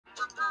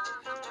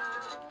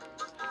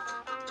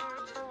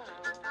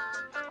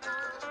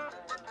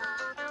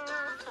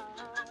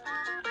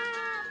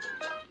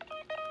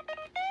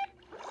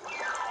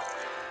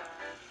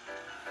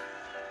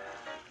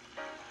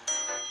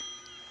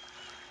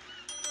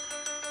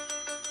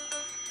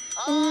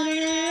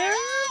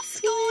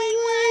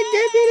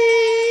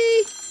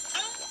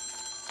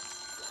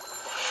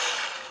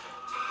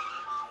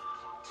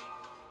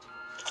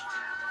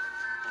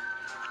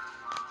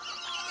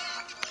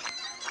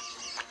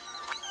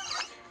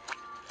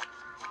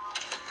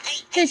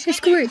Hey,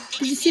 Squidward,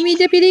 did you see me,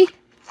 Deputy?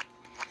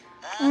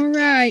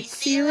 Alright,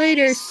 see you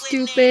later,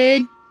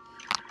 stupid.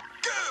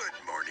 Good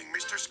morning,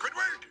 Mr.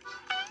 Squidward.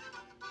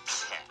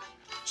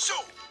 So,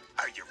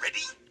 are you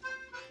ready?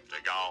 To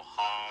go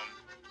home?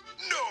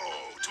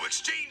 No, to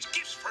exchange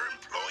gifts for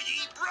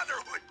Employee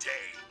Brotherhood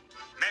Day.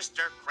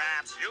 Mr.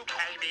 Krabs, you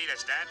pay me to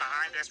stand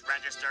behind this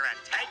register and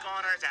take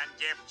orders and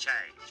give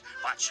change.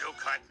 But you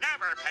could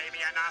never pay me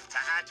enough to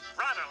act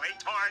brotherly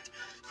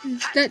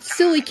toward that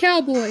silly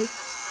cowboy.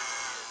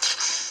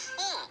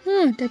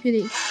 Oh,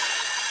 Deputy.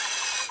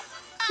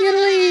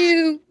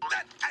 Yodelay.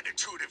 That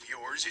attitude of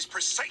yours is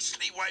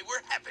precisely why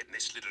we're having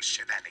this little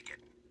shenanigan.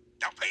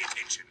 Now pay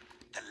attention.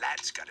 The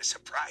lad's got a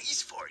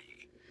surprise for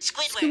you.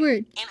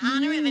 Squidward, in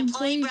honor of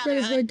Employee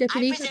Brotherhood,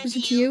 Deputy, I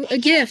present to you a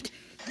gift.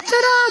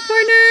 Ta-da,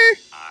 partner!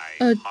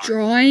 A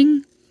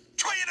drawing?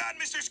 Try it on,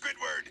 Mr.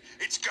 Squidward.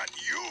 It's got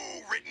you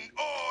written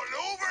all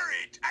over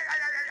it.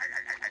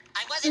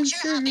 I wasn't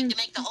sure how big to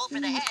make the hole for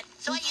the head,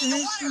 so I used a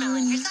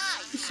watermelon for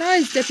size.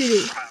 Besides,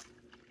 Deputy.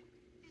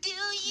 Do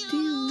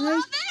you like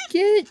love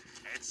it?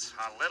 It's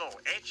a little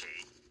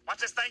itchy.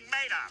 What's this thing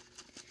made of?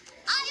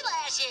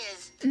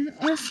 Eyelashes. An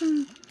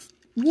awesome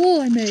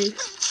wool I made.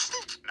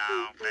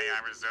 Now, may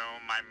I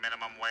resume my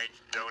minimum wage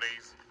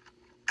duties?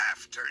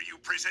 After you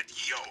present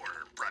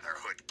your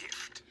Brotherhood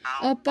gift.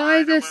 I'll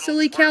buy the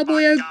silly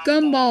cowboy a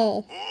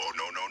gumball. Oh,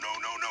 no,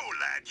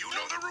 lad. You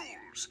know the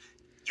rules.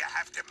 You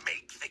have to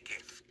make the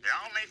gift. The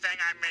only thing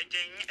I'm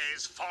making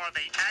is for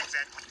the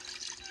exit.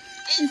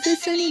 Is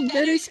this any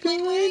better,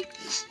 Squidward?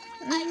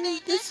 I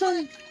made this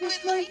one with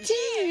my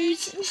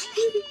tears.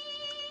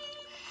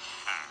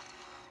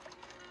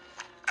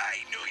 I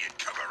knew you'd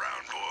come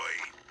around,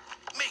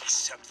 boy. Make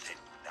something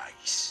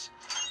nice.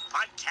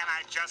 Why can't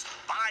I just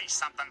buy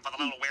something for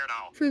the little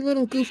weirdo? For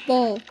little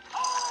goofball.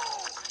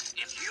 Oh,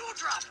 if you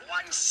drop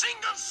one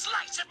single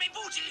slice of me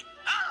booty,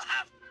 I'll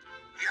have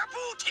your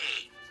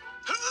booty.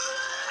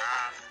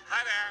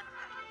 Hi there.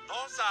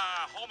 Those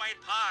homemade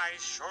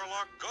pies sure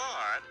look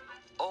good.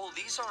 Oh,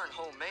 these aren't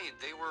homemade.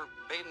 They were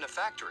made in a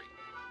factory.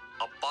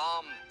 A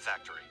bomb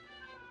factory.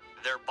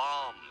 They're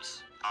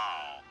bombs.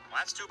 Oh,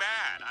 well, that's too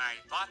bad. I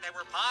thought they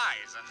were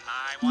pies, and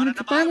I I wanted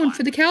could to buy buy one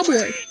for the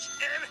cowboy. Wait,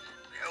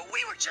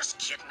 we were just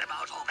kidding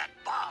about all that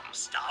bomb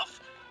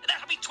stuff.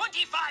 That'll be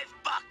 $25,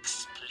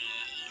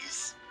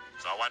 please.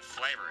 So what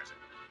flavor is it?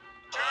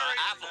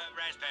 Apple.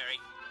 Raspberry.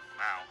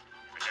 Well,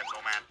 to get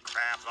old man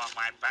Krabs off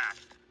my back.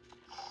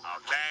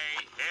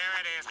 Okay, here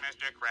it is,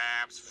 Mr.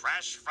 Krabs,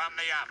 fresh from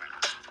the oven.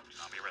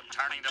 I'll be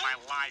returning to my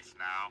life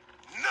now.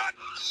 Not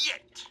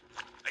yet.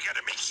 I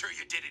gotta make sure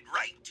you did it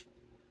right.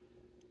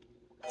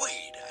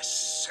 Wait a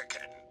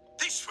second.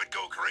 This would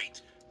go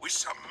great with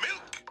some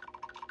milk.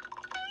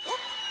 Whoop.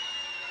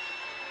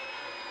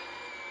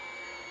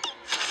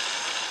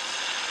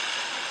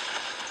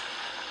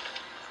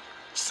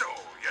 So,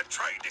 you're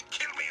trying to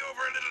kill me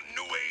over a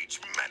little New Age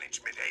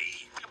management,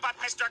 eh? But,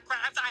 Mr.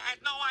 Krabs, I had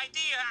no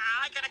idea.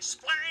 I can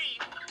explain.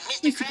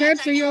 Mr.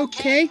 Krabs, are you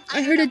okay?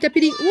 I heard a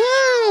deputy.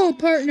 Whoa,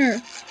 partner!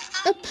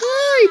 A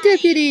pie,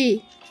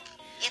 Deputy!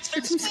 It's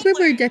It's from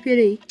Squidward,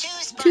 Deputy.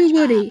 To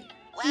Woody.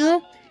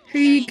 Well,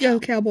 here you go,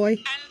 cowboy. And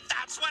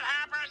that's what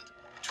happened.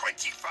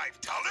 $25?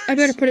 I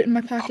better put it in my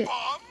A pocket.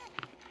 bomb?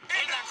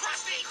 In the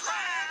Krusty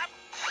Krab!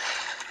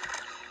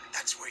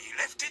 That's where you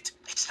left it?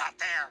 It's not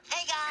there.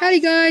 Hey guys. Howdy,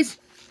 guys.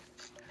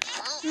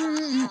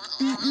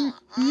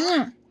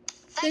 Thanks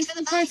Thanks for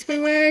the pie,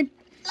 Squidward.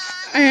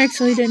 I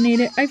actually didn't eat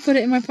it. I put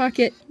it in my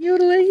pocket.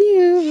 Yodelay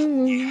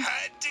you. You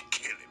had to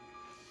kill him.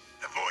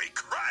 The boy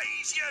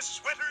cries, you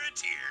sweater of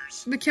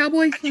tears. The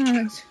cowboy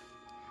cries.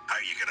 How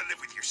are you gonna live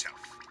with yourself?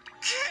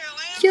 Kill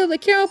him. Kill the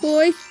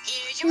cowboy.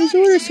 Here's your Here's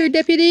orders, sir,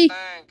 Deputy.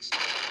 Thanks.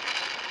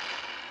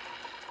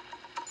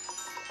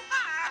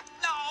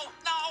 No.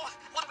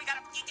 What do we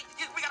gotta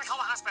call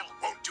the hospital.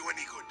 Won't do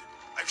any good.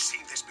 I've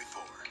seen this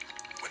before.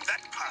 When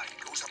that pie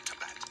goes up to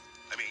bat,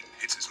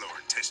 hits his lower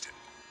intestine.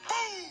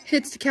 Boom!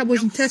 Hits the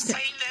cowboy's intestine.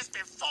 Seen this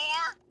before?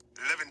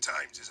 11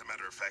 times, as a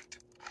matter of fact.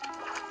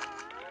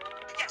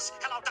 Yes.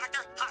 Hello,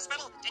 doctor.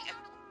 Hospital.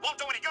 Won't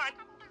do any good.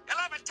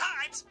 11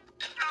 times.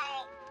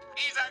 Oh,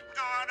 he's a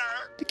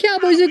goner. The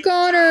cowboy's a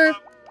goner.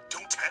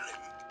 Don't tell him.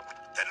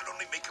 That'll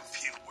only make him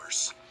feel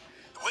worse.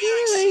 The way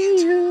I see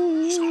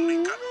it, he's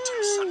only got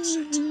until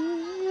sunset.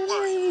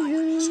 Why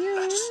ruin his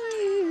last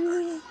day on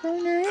Earth? The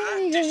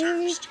lad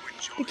deserves to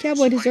enjoy The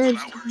cowboy his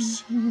deserves white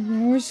flowers.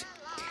 flowers.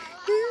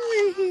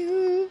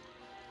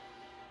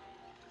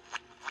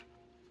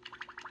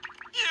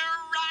 You're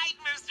right,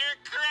 Mr.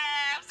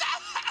 Krabs.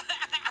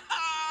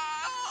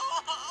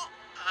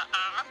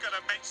 I'm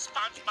gonna make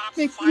SpongeBob's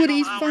Make final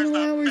Woody's hours final the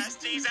hours.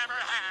 best he's ever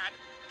had.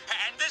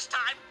 And this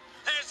time,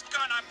 there's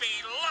gonna be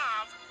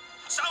love.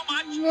 So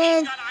much,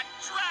 Love. he's gonna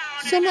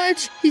drown So in it.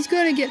 much, he's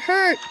gonna get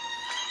hurt.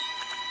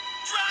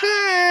 Drown.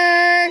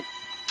 Hurt!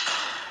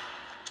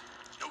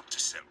 Note to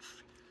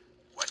self.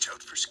 Watch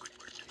out for Squidward.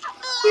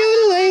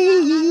 Yodelay.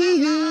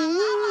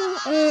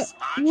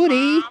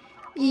 Woody.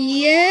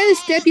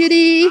 Yes,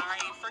 Deputy. I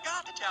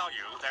forgot to tell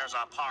you, there's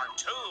a part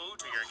 2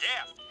 to your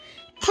gift.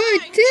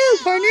 Part 2,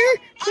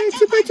 partner.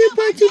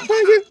 Part two.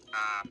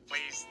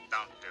 Please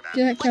don't do that.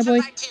 Do that, Cowboy.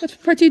 What's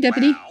part 2,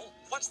 Deputy? Well,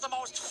 what's the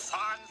most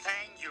fun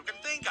thing you can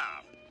think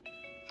of?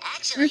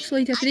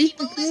 Actually, Deputy,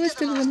 I can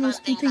list of the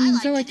most fun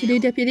things I like to do,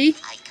 Deputy.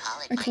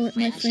 I call it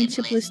my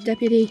friendship list,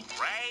 Deputy.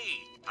 Great.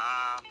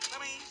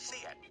 Let me see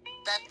it.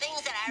 The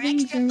things that are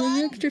Things extra that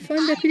fun. are extra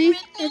fun, Deputy.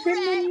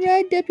 Everyone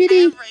red,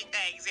 Deputy.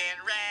 Everything's in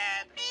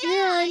red.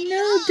 Yeah, I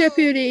know,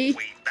 Deputy.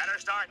 We better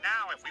start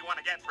now if we want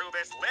to get through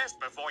this list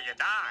before you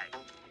die.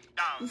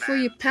 Oh, Before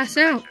man. you pass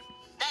out.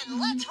 Then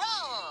let's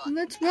roll.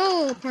 Let's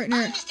roll,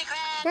 partner. Mr.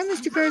 Krabs. Bye,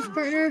 Mr. Krabs,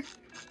 partner.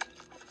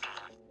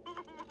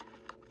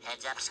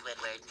 Heads up,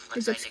 Squidward.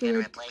 Heads Looks up, like they're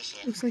gonna Squidward. replace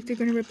you. Looks like they're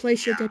gonna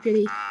replace you,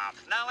 Deputy.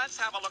 Now let's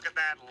have a look at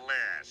that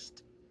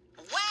list.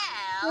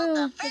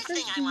 Well, the first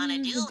thing I want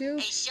to do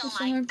is show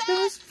my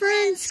best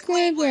friend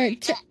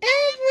Squidward to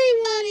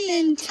everyone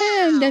in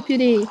town,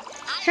 Deputy.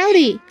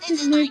 Howdy,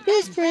 this is my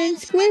best friend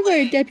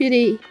Squidward,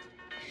 Deputy.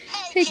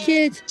 Hey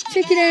kids,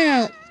 check it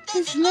out.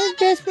 This is my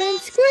best friend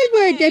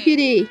Squidward,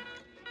 Deputy.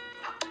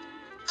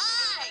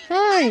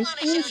 Hi, I want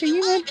to show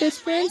you my best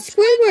friend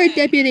Squidward,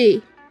 Deputy.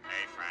 Hey,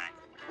 Frank.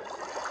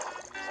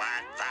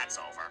 Glad that's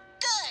over.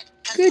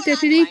 Good,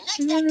 Deputy.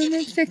 And on the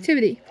next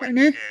activity,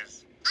 partner.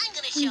 Is I'm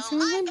gonna And show so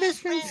my my best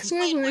friend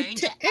Squidward Squidward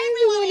to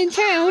everyone in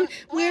town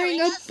wearing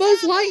a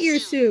Buzz Lightyear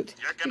suit.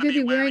 you're You're gonna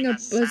be wearing a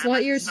Buzz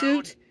Lightyear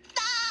salmon suit?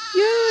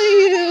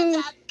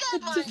 Yoo-hoo!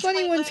 That's a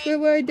funny one,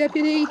 Squidward,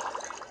 Deputy.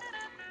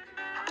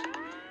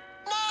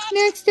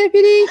 Next,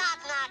 Deputy.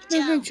 Knock,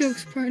 No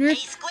jokes, partner.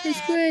 Hey,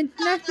 Squid.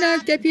 Knock,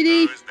 knock,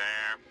 Deputy. Who's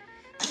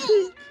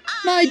there?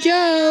 My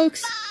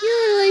jokes.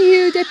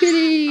 Yoo-hoo,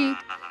 Deputy. Oh,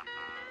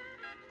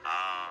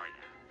 yeah.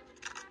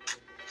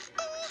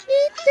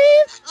 Beep,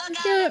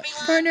 beep. Yeah,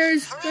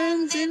 partners,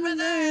 friends, and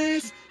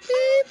brothers.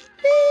 Beep,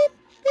 beep,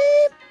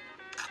 beep.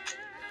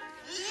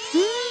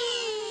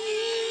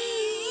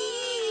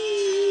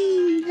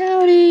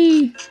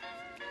 Howdy.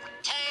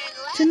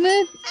 To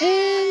live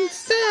and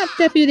stop,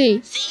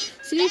 Deputy.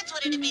 See, That's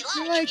what it'd be I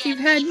like like if you've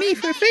you had me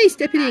for a face,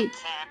 Deputy. Can't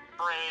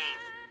breathe.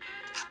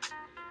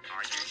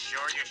 Are you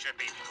sure you should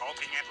be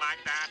poking it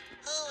like that?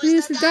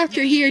 Who's the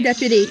doctor here,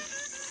 Deputy?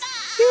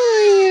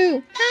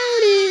 Yoo-hoo.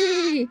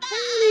 Howdy.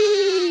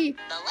 Howdy.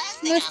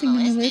 The Last thing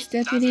on the list,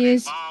 Does Deputy, it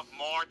is involve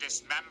more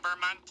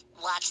dismemberment?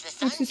 watch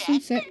the watch the sunset.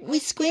 sunset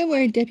with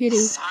Squidward, Deputy.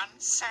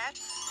 Sunset?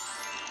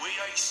 The way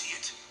I see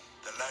it,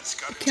 the lad's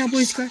got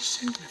Cowboy's got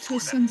to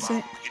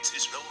sunset. It's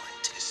his lower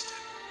intestine.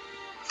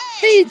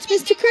 Hey, it's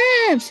Mr.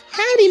 Krabs.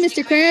 Howdy,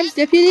 Mr. Krabs,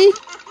 Deputy.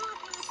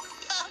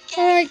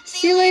 Alright,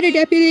 see you later,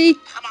 Deputy.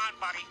 Come on,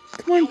 buddy.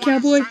 Come on, You want a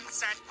cowboy.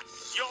 sunset?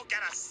 You'll get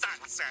a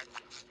sunset.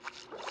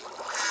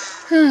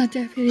 Ah,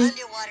 Deputy.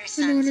 Underwater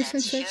Underwater sunsets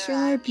sunsets sure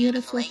sure are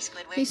beautiful. eh,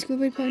 Squidward? Hey,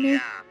 Squidward, partner.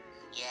 Yeah.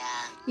 Yeah.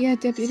 Yeah,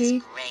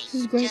 Deputy. This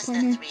is great, Just the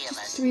partner. three of Just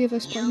us. the three of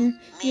us, You, partner. me,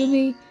 You,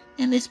 me,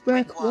 and this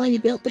brick wall you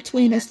built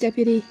between us,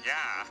 Deputy. Yeah.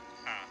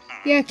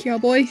 Yeah,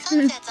 cowboy.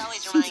 Sunsets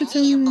always remind Sunsets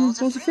me of are bowls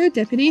bowls of of fruit,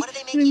 Deputy. What do they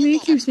What do they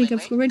make you think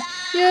of, Squidward?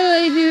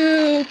 Yeah,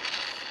 you.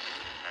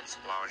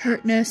 Explosion.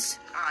 Hurtness.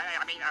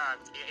 I mean,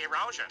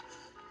 erosion.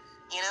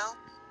 You know,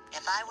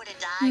 if I were to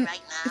die Yeah,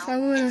 right now, if I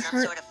were to in some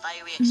hurt sort of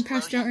fiery and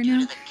passed out explosion right due now,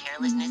 to the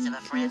carelessness of a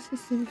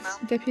friend, well,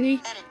 Deputy,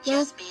 that'd well,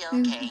 just be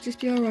okay. it'd just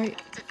be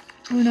alright.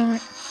 Or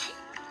not.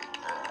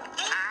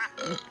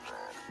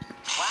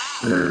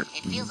 wow,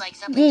 it feels like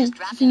something Oh, just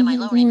dropped into my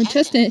lower we're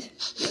intestine.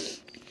 testing it.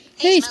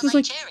 Hey, it smells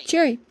like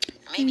cherry.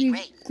 Or maybe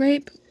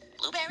Grape,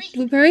 blueberry.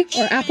 blueberry,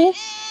 or apple.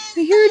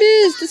 And here it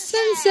is, the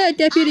sunset,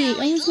 Deputy.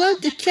 I was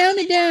allowed to count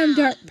it down,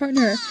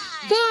 partner.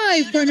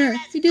 5, partner.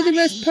 You did the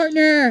best,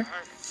 partner.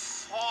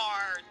 4,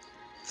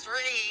 3,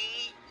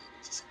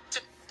 2,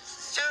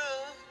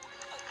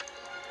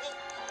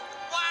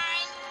 1.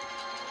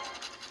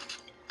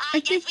 I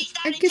guess we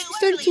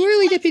started too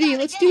early, Deputy.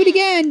 Let's do it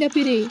again,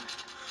 Deputy.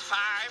 5,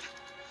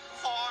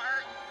 4,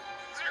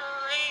 3,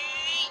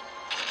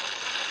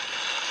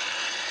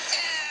 2,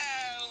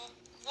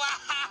 1.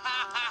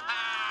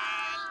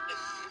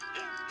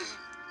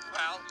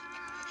 Well,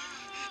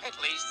 at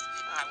least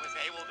I was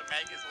able to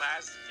make his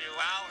last few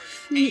hours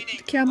The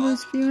meaningful.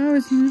 Cowboys few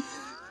hours, huh?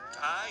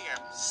 I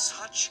am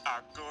such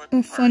a good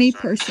A funny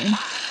person.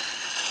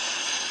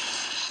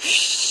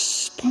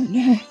 Shh,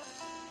 partner.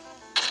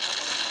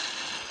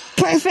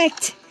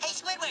 Perfect! Hey,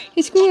 Squidward.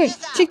 Hey,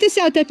 Squidward, check this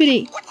out,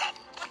 Deputy.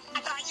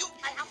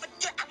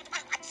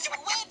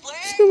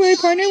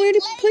 Squidward, partner, where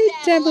to play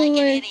devil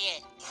like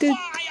the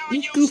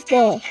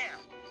goofball.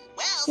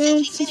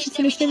 Well, since we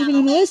finished everything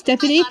on the list,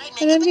 Deputy,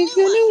 and I'm going to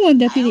do a new one,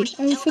 Deputy.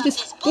 I will fill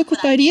this book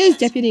with ideas,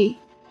 Deputy.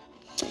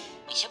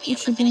 We should be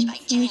able to finish by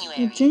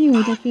January.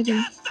 January, Deputy.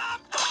 I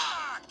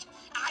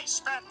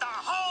spent the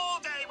whole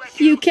day with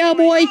You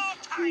cowboy. All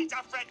kinds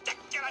of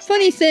ridiculous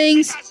Funny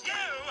things. because you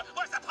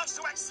were supposed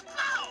to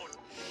explode.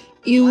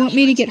 You want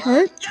me to get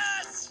hurt?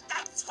 Yes,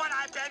 that's what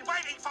I've been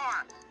waiting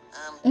for.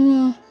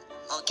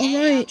 Okay,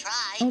 Alright. I'll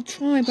try. I'll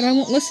try, but I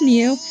won't listen to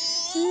you.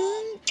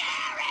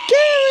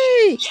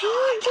 Gary!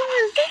 You're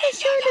gonna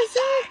finish your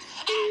design,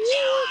 and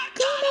you're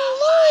gonna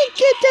like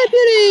it,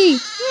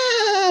 Deputy!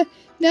 Ah,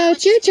 now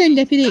it's your turn,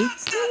 Deputy.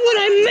 What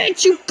what I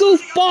meant, you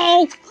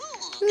goofball!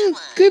 Ooh,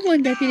 Good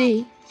one,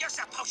 Deputy. You're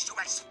supposed to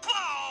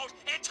explode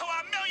into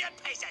a million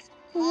pieces.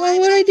 Why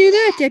would I do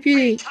that,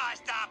 Deputy? Because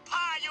the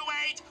pie you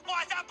ate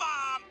was a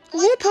bomb.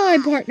 What pie,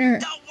 partner?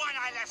 The one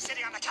I left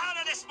sitting on the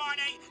counter this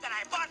morning that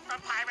I bought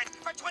from Pirates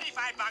for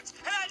 $25,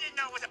 and I didn't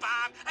know it was a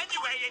bomb, and you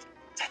ate it.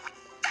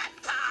 That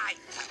pie.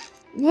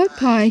 What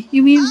pie?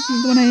 You mean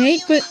the one I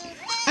ate? But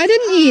I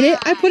didn't eat it.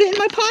 I put it in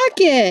my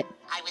pocket.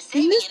 I was In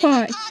saving this it in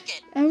my pie.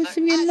 pocket. I was for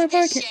saving it in us my to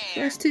pocket for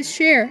share. us to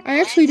share. I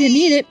actually didn't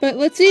eat it, but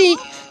let's eat.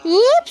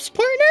 Whoops,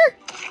 partner.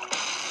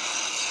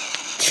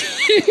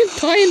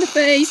 Pie in the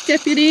face,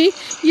 Deputy.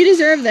 You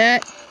deserve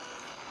that.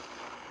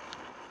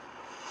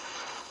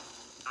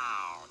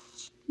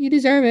 Ouch. You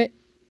deserve it.